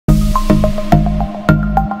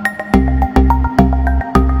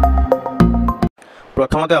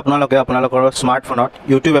প্ৰথমতে আপোনালোকৰ স্মাৰ্টফোনত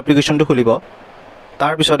ইউটিউব এপ্লিকেশ্যনটো খুলিব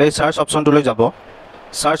তাৰ পিছত এই সাৰ্চ অপচনটোলৈ যাব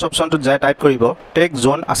সাৰ্চ অপচনটোত যাই টাইপ কৰিব টেক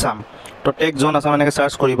জোন আসাম তো টেক জোন আসাম এনেকৈ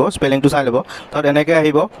সাৰ্চ কৰিব স্পেলিংটো চাই ল'ব তাত এনেকৈ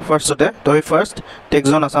আহিব ফাৰ্ষ্টতে তো এই ফাৰ্ষ্ট টেক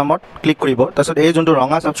জোন আসামত ক্লিক কৰিব তাৰপিছত এই যোনটো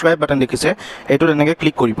ৰঙা সাবস্ক্ৰাইব বাটন দেখিছে এইটোত এনেকৈ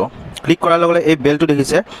ক্লিক কৰিব ক্লিক কৰাৰ লগে লগে এই বেলটো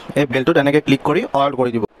দেখিছে এই বেলটোত এনেকৈ ক্লিক কৰি অল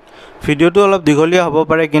কৰি দিব ভিডিওটো অলপ দীঘলীয়া হ'ব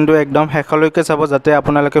পাৰে কিন্তু একদম শেষলৈকে চাব যাতে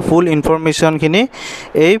আপোনালোকে ফুল ইনফৰমেশ্যনখিনি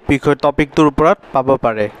এই বিষয় টপিকটোৰ ওপৰত পাব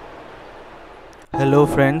পাৰে hello'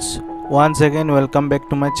 friends once again welcome back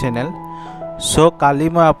to my channel so কালি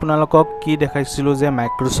মই আপোনালোকক কি দেখাইছিলোঁ যে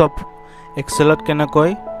মাইক্ৰ'ছফ্ট এক্সেলত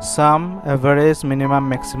কেনেকৈ সাম এভাৰেজ মিনিমাম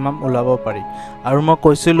মেক্সিমাম ওলাব পাৰি আৰু মই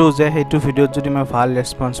কৈছিলোঁ যে সেইটো ভিডিঅ'ত যদি মই ভাল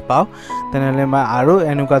ৰেছপন্স পাওঁ তেনেহ'লে মই আৰু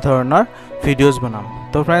এনেকুৱা ধৰণৰ ভিডিঅ'জ বনাম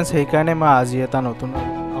তো ফ্ৰেণ্ডছ সেইকাৰণে মই আজি এটা নতুন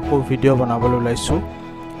আকৌ ভিডিঅ' বনাবলৈ ওলাইছোঁ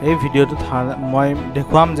এই ভিডিঅ'টোত মই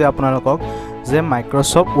দেখুৱাম যে আপোনালোকক যে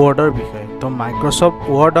মাইক্ৰ'ছফ্ট ৱৰ্ডৰ বিষয়ে তো মাইক্ৰ'ছফ্ট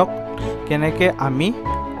ৱৰ্ডক কেনেকৈ আমি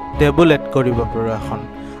টেবুল এড কৰিব পাৰোঁ এখন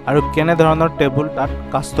আৰু কেনে ধৰণৰ টেবুল তাত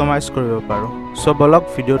কাষ্টমাইজ কৰিব পাৰোঁ সো বলক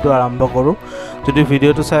ভিডিঅ'টো আৰম্ভ কৰোঁ যদি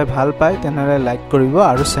ভিডিঅ'টো চাই ভাল পায় তেনেহ'লে লাইক কৰিব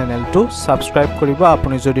আৰু চেনেলটো ছাবস্ক্ৰাইব কৰিব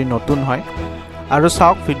আপুনি যদি নতুন হয় আৰু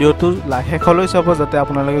চাওক ভিডিঅ'টো শেষলৈ চাব যাতে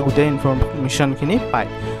আপোনালোকে গোটেই ইনফৰমেশ্যনখিনি পায়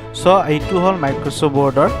সো এইটো হ'ল মাইক্ৰ'ছফ্ট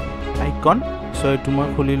ৱৰ্ডৰ আইকন সো এইটো মই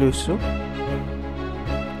খুলি লৈছোঁ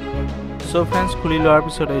সো ফ্ৰেণ্ডছ খুলি লোৱাৰ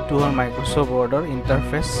পিছত এইটো হ'ল মাইক্ৰ'ছফ্ট ৱৰ্ডৰ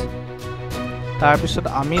ইণ্টাৰফেচ তাৰপিছত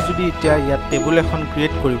আমি যদি এতিয়া ইয়াত টেবুল এখন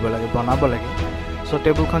ক্ৰিয়েট কৰিব লাগে বনাব লাগে সো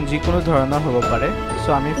টেবুলখন যিকোনো ধৰণৰ হ'ব পাৰে সো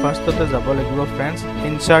আমি ফাৰ্ষ্টতে যাব লাগিব ফ্ৰেণ্ডছ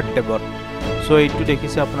ইনচাৰ্ট টেবত সো এইটো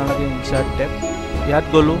দেখিছে আপোনালোকে ইনচাৰ্ট টেব ইয়াত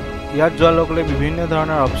গ'লোঁ ইয়াত যোৱাৰ লগে লগে বিভিন্ন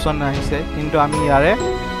ধৰণৰ অপশ্যন আহিছে কিন্তু আমি ইয়াৰে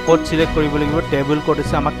কোড সিলেক্ট কৰিব লাগিব টেবুল কোড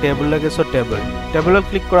আছে আমাক টেবুল লাগে সো টেবুলত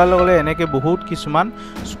ক্লিক কৰাৰ লগে লগে এনেকৈ বহুত কিছুমান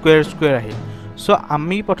স্কুৱেৰ আহিল সো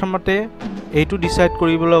আমি প্ৰথমতে এইটো ডিসাইড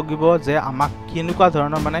কৰিব লাগিব যে আমাক কেনেকুৱা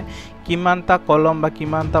ধৰণৰ মানে কিমানটা কলম বা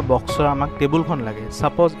কিমানটা বক্সৰ আমাক টেবুলখন লাগে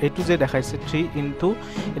সাপোজ এইটো যে দেখাইছে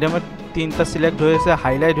 3 এটা মই তিনটা সিলেক্ট হৈ আছে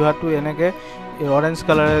হাইলাইট হোৱাটো এনেকৈ অৰেঞ্জ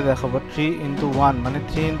কালাৰে দেখাব 3:1 মানে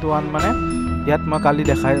 3:1 মানে ইয়াত মই কালি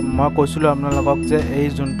মই কৈছিলোঁ আপোনালোকক যে এই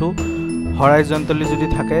যোনটো হৰাইজন্টেলি যদি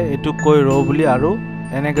থাকে এইটোক কৈ ৰ বুলি আৰু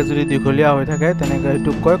এনেকৈ যদি দীঘলীয়া হৈ থাকে তেনেকৈ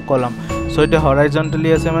এইটোক কৈ কলম সো এটা হৰাইজন্টেলি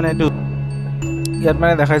আছে মানে এইটো ইয়াত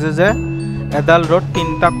মানে দেখাইছে যে এডাল ৰত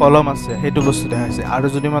তিনটা কলম আছে সেইটো বস্তু দেখাইছে আৰু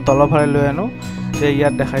যদি মই তলফালে লৈ আনো যে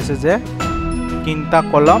ইয়াত দেখাইছে যে তিনটা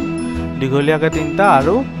কলম দীঘলীয়াকৈ তিনটা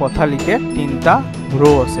আৰু পথালিকে তিনটা ৰ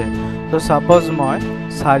আছে তো সাপোজ মই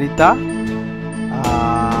চাৰিটা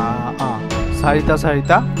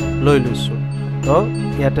লৈ লৈছোঁ তো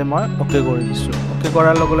ইয়াতে মই ওকে কৰি দিছোঁ ওকে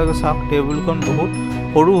কৰাৰ লগে লগে চাওক টেবুলখন বহুত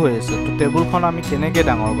সৰু হৈ আছে তো টেবুলখন আমি কেনেকৈ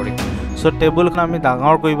ডাঙৰ কৰিম সো টেবুলখন আমি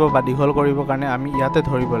ডাঙৰ কৰিব বা দীঘল কৰিবৰ কাৰণে আমি ইয়াতে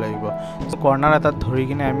ধৰিব লাগিব কৰ্নাৰ এটাত ধৰি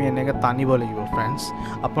কিনে আমি এনেকৈ টানিব লাগিব ফ্ৰেণ্ডছ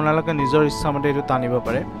আপোনালোকে নিজৰ ইচ্ছামতে এইটো টানিব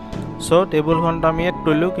পাৰে সো টেবুলখনটো আমি ইয়াত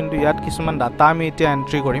কৰিলোঁ কিন্তু ইয়াত কিছুমান ডাটা আমি এতিয়া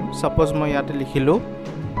এণ্ট্ৰি কৰিম সাপোজ মই ইয়াতে লিখিলোঁ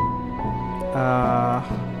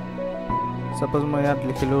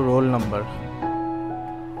ৰোল নম্বৰ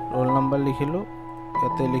লিখিলোঁ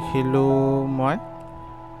ইয়াতে লিখিলোঁ মই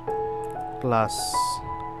ক্লাছ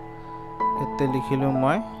ইয়াতে লিখিলোঁ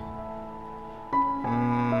মই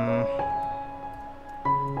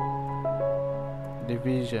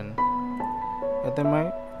ডিভিজন ইয়াতে মই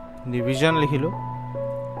ডিভিজন লিখিলোঁ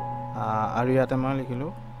আৰু ইয়াতে মই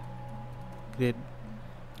লিখিলোঁ গ্ৰেড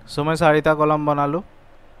সো মই 4টা কলম বনালোঁ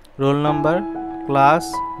ৰোল নম্বৰ ক্লাছ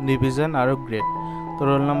ডিভিজন আৰু গ্ৰেড তো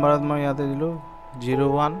ৰোল নম্বৰত মই ইয়াতে দিলোঁ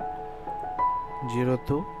 01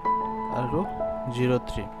 02 আৰু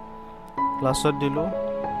 03 ক্লাছত দিলোঁ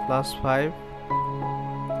ক্লাছ 5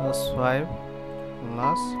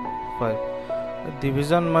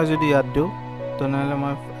 ডিভিজন মই যদি ইয়াত দিওঁ তেনেহ'লে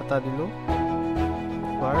মই এটা দিলোঁ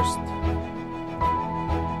ফাৰ্ষ্ট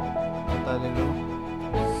এটা দিলোঁ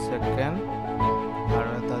ছেকেণ্ড আৰু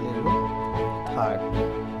এটা দিলোঁ থাৰ্ড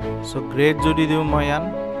সো গ্ৰেড যদি দিওঁ মই ইয়াত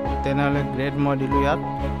তেনেহ'লে গ্ৰেড মই দিলোঁ ইয়াত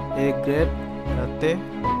এ গ্ৰেড ইয়াতে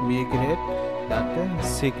বি গ্ৰেড ইয়াতে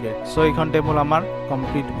চি গ্ৰেড সো এইখন টেবুল আমাৰ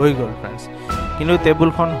কমপ্লিট হৈ গ'ল ফ্ৰেণ্ডছ কিন্তু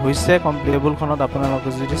টেবুলখন হৈছে টেবুলখনত আপোনালোকে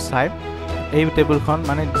যদি চাই এই টেবুলখন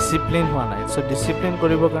মানে ডিচিপ্লিন হোৱা নাই সো ডিচিপ্লিন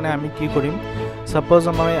কৰিবৰ কাৰণে আমি কি কৰিম সাপোজ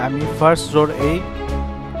আমি ফাৰ্ষ্ট ৰোৰ এই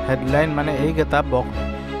হেডলাইন মানে এইকেইটা বক্স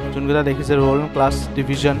যোনকেইটা দেখিছে roll class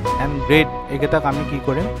division and grade এইকেইটাক আমি কি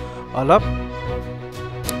কৰিম অলপ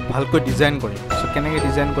ভালকৈ ডিজাইন কৰিম সো কেনেকৈ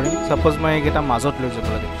ডিজাইন কৰিম সাপোজ মই এইকেইটা মাজত লৈ যাব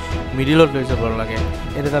লাগে মিডিলত লৈ যাব লাগে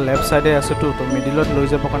এটা লেফ্ট সাইডে আছে তো মিডিলত লৈ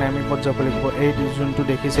যাব কাৰণে আমি ক'ত যাব লাগিব এই যোনটো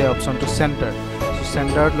দেখিছে অপশ্যনটো চেণ্টাৰ সো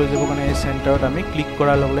চেণ্টাৰত লৈ যাব কাৰণে এই চেণ্টাৰত আমি ক্লিক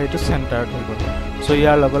কৰাৰ লগে এইটো চেণ্টাৰত হৈ গ'ল সো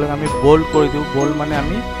ইয়াৰ লগে লগে আমি বোল্ড কৰি দিওঁ বোল্ড মানে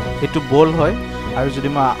আমি এইটো বোল্ড হয় আৰু যদি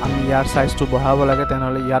আমি ইয়াৰ সাইজটো বঢ়াব লাগে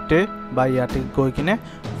তেনেহলে ইয়াতে বা ইয়াতে গৈ কিনে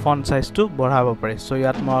ফন্ট সাইজটো বঢ়াব পাৰি সো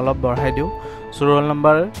ইয়াত মই অলপ বঢ়াই দিও so roll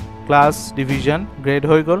number class division grade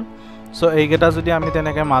হৈ গল সো এইকেটা যদি আমি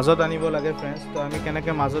তেনেকে মাজত আনিব লাগে फ्रेंड्स তো আমি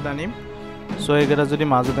কেনেকে মাজত আনিম সো এইকেটা যদি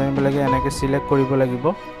মাজত আনিব লাগে এনেকে সিলেক্ট কৰিব লাগিব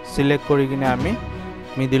সিলেক্ট কৰি কিনে আমি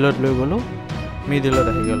মিডিলত লৈ গলো মিডিলত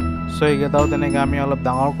আহি গল সো এইকেটাও তেনেকে আমি অলপ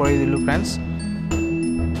ডাঙৰ কৰি দিলু फ्रेंड्स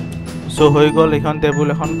সো হৈ গল এখন টেবুল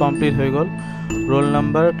এখন কমপ্লিট হৈ গল roll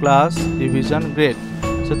number class division grade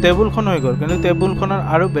so টেবুলখন হৈ গল কিন্তু টেবুলখনৰ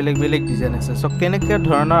আৰু বেলেগ বেলেগ ডিজাইন আছে সো কেনেকে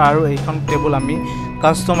ধৰণৰ আৰু এইখন টেবুল আমি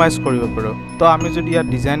কাস্টমাইজ কৰিব পাৰো তো আমি যদি ইয়াৰ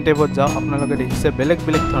ডিজাইন টেবত যাও আপোনালোকে দেখিছে বেলেগ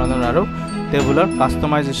বেলেগ ধৰণৰ আৰু টেবুলৰ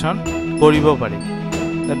কাস্টমাইজেশন কৰিব পাৰি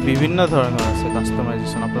তাত বিভিন্ন ধৰণৰ আছে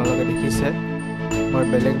কাস্টমাইজেশন আপোনালোকে দেখিছে মই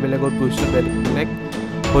বেলেগ বেলেগত গৈছো বেলেগ বেলেগ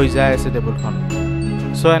হৈ যায় আছে টেবুলখন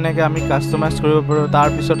সো এনেকে আমি কাস্টমাইজ কৰিব পাৰো তাৰ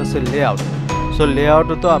পিছত আছে লেআউট সো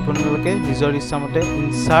লেআউটটো আপোনালোকে নিজৰ ইচ্ছামতে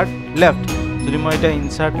ইনসাৰ্ট লেফট যদি মই এটা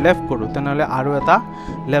ইনসাৰ্ট লেফট কৰো তেনেহলে আৰু এটা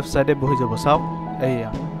লেফট সাইডে বহি যাব চাও এইয়া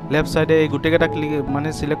লেফট সাইডে এই গুটেকেটা ক্লিক মানে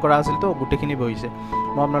সিলেক্ট কৰা আছিল তো গুটেখিনি বহিছে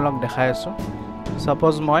মই আপোনালোক দেখাই আছো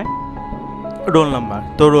সাপোজ মই ৰোল নাম্বাৰ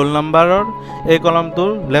তো ৰোল নাম্বাৰৰ এই কলমটোৰ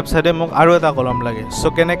লেফট সাইডে মোক আৰু এটা কলম লাগে সো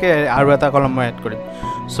কেনেকে আৰু এটা কলম মই এড কৰিম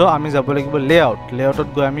সো আমি যাব লাগিব লেআউটত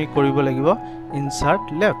গৈ আমি কৰিব লাগিব ইনসাৰ্ট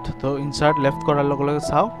লেফট তো ইনসাৰ্ট লেফট কৰাৰ লগে লগে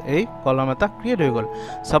চাও এই কলম এটা ক্ৰিয়েট হৈ গল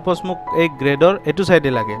সাপোজ মোক এই গ্ৰেডৰ এটো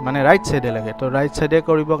সাইডে লাগে মানে ৰাইট সাইডে লাগে তো ৰাইট সাইডে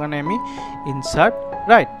কৰিব কাৰণে আমি ইনসাৰ্ট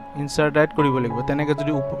ৰাইট কৰিব লাগিব তেনেকে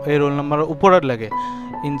যদি এই ৰোল নাম্বাৰৰ ওপৰত লাগে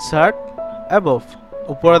ইনসাৰ্ট এবভ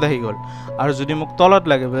ওপৰত আহি গল আৰু যদি মোক তলত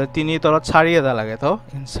লাগে তিনি তলত 4 এটা লাগে তো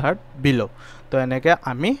ইনসাৰ্ট বিলো তো এনেকে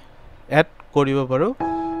আমি এড কৰিব পাৰো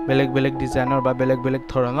বেলেগ বেলেগ ডিজাইনৰ বা বেলেগ বেলেগ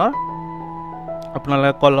ধৰণৰ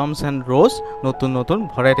আপোনালোকে কলমছ এণ্ড ৰ'জ নতুন নতুন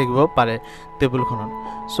ভৰাই থাকিব পাৰে টেবুলখনত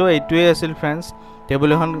সো এইটোৱে আছিল फ्रेंड्स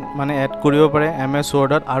টেবুল এখন মানে এড কৰিব পাৰে এমএছ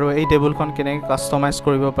ওৱৰ্ডত আৰু এই টেবুলখন কেনেকৈ কাস্টমাইজ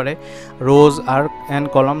কৰিব পাৰে ৰ'জ আৰু এণ্ড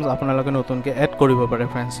কলমছ আপোনালোকে নতুনকৈ এড কৰিব পাৰে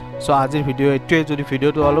फ्रेंड्स সো আজিৰ ভিডিঅ' এইটোৱে যদি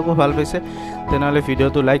ভিডিঅ'টো অলপো ভাল পাইছে তেনেহলে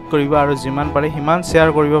ভিডিঅ'টো লাইক কৰিব আৰু যিমান পাৰে সিমান শেয়াৰ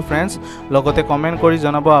কৰিব फ्रेंड्स লগতে কমেন্ট কৰি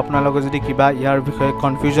জনাব আপোনালোকে যদি কিবা ইয়াৰ বিষয়ে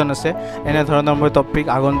কনফিউজন আছে এনে ধৰণৰ মই টপিক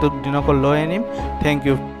আগন্তুক দিনক লৈ আনিম থ্যাংক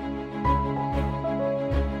ইউ